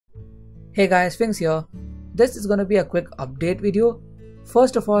Hey guys, pphinks here. This is gonna be a quick update video.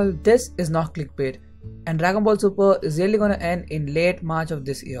 First of all, this is not clickbait, and Dragon Ball Super is really gonna end in late March of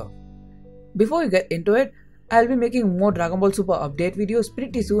this year. Before we get into it, I'll be making more Dragon Ball Super update videos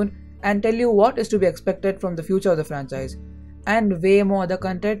pretty soon and tell you what is to be expected from the future of the franchise, and way more other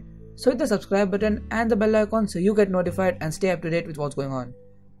content. So hit the subscribe button and the bell icon so you get notified and stay up to date with what's going on.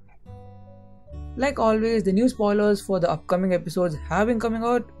 Like always, the new spoilers for the upcoming episodes have been coming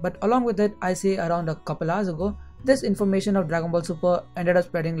out, but along with it, I say around a couple hours ago, this information of Dragon Ball Super ended up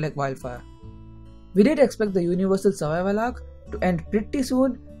spreading like wildfire. We did expect the Universal Survival arc to end pretty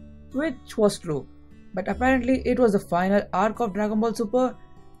soon, which was true, but apparently it was the final arc of Dragon Ball Super,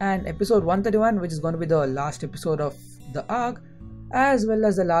 and episode 131, which is going to be the last episode of the arc, as well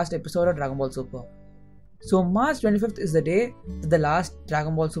as the last episode of Dragon Ball Super. So March 25th is the day that the last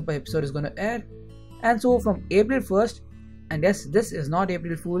Dragon Ball Super episode is going to air. And so from April 1st, and yes, this is not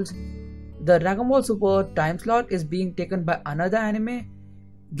April Fools, the Dragon Ball Super time slot is being taken by another anime,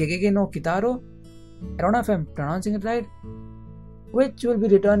 Gegege no Kitaro, I don't know if I'm pronouncing it right, which will be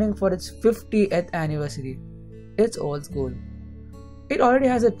returning for its 50th anniversary. It's old school. It already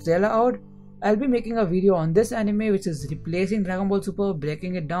has a trailer out. I'll be making a video on this anime which is replacing Dragon Ball Super,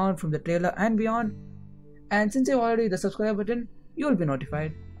 breaking it down from the trailer and beyond. And since you've already hit the subscribe button, you'll be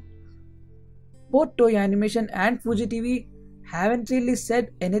notified. Both Toei Animation and Fuji TV haven't really said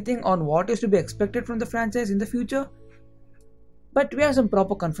anything on what is to be expected from the franchise in the future, but we have some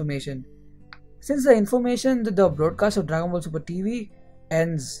proper confirmation. Since the information that the broadcast of Dragon Ball Super TV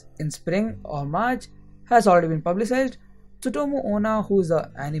ends in spring or March has already been publicized, Tsutomu Onna, who is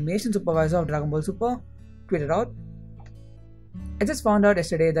the animation supervisor of Dragon Ball Super, tweeted out, "I just found out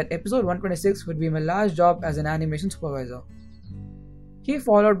yesterday that episode 126 would be my last job as an animation supervisor." He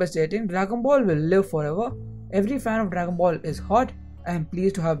followed by stating, "Dragon Ball will live forever. Every fan of Dragon Ball is hot. I am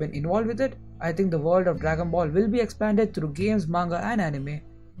pleased to have been involved with it. I think the world of Dragon Ball will be expanded through games, manga and anime.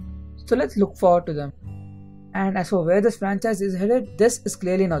 So let's look forward to them." And as for where this franchise is headed, this is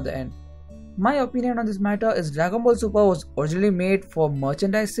clearly not the end. My opinion on this matter is Dragon Ball Super was originally made for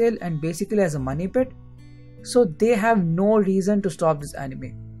merchandise sale and basically as a money pit, so they have no reason to stop this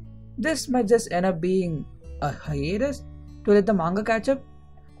anime. This might just end up being a hiatus to let the manga catch up,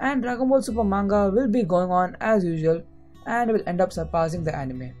 and Dragon Ball Super manga will be going on as usual and will end up surpassing the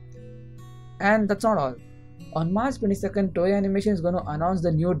anime. And that's not all. On March 22nd, Toei Animation is going to announce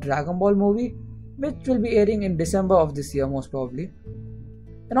the new Dragon Ball movie, which will be airing in December of this year most probably.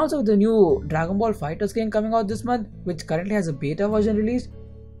 And also the new Dragon Ball Fighters game coming out this month, which currently has a beta version released,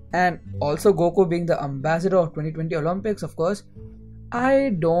 and also Goku being the ambassador of 2020 Olympics, of course.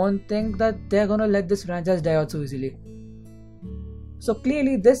 I don't think that they're gonna let this franchise die out so easily. So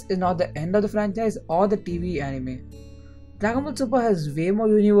clearly this is not the end of the franchise or the TV anime. Dragon Ball Super has way more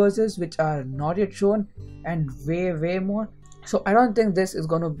universes which are not yet shown, and way more, so I don't think this is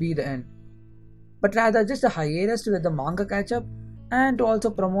gonna be the end, but rather just a hiatus to let the manga catch up and to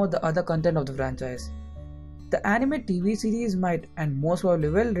also promote the other content of the franchise. The anime TV series might and most probably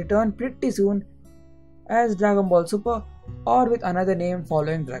will return pretty soon as Dragon Ball Super or with another name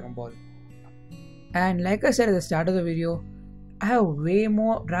following Dragon Ball. And like I said at the start of the video, I have way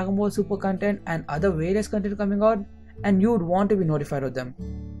more Dragon Ball Super content and other various content coming out, and you would want to be notified of them.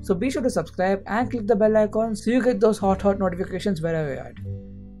 So be sure to subscribe and click the bell icon so you get those hot notifications wherever you're at.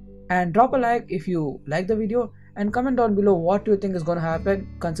 And drop a like if you like the video and comment down below what you think is going to happen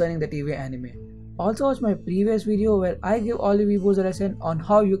concerning the TV anime. Also watch my previous video where I give all the weeboos a lesson on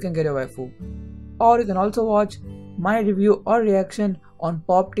how you can get a waifu. Or you can also watch my review or reaction on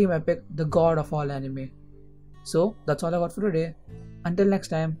Pop Team Epic, the god of all anime. So that's all I got for today. Until next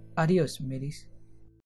time, adios mateys.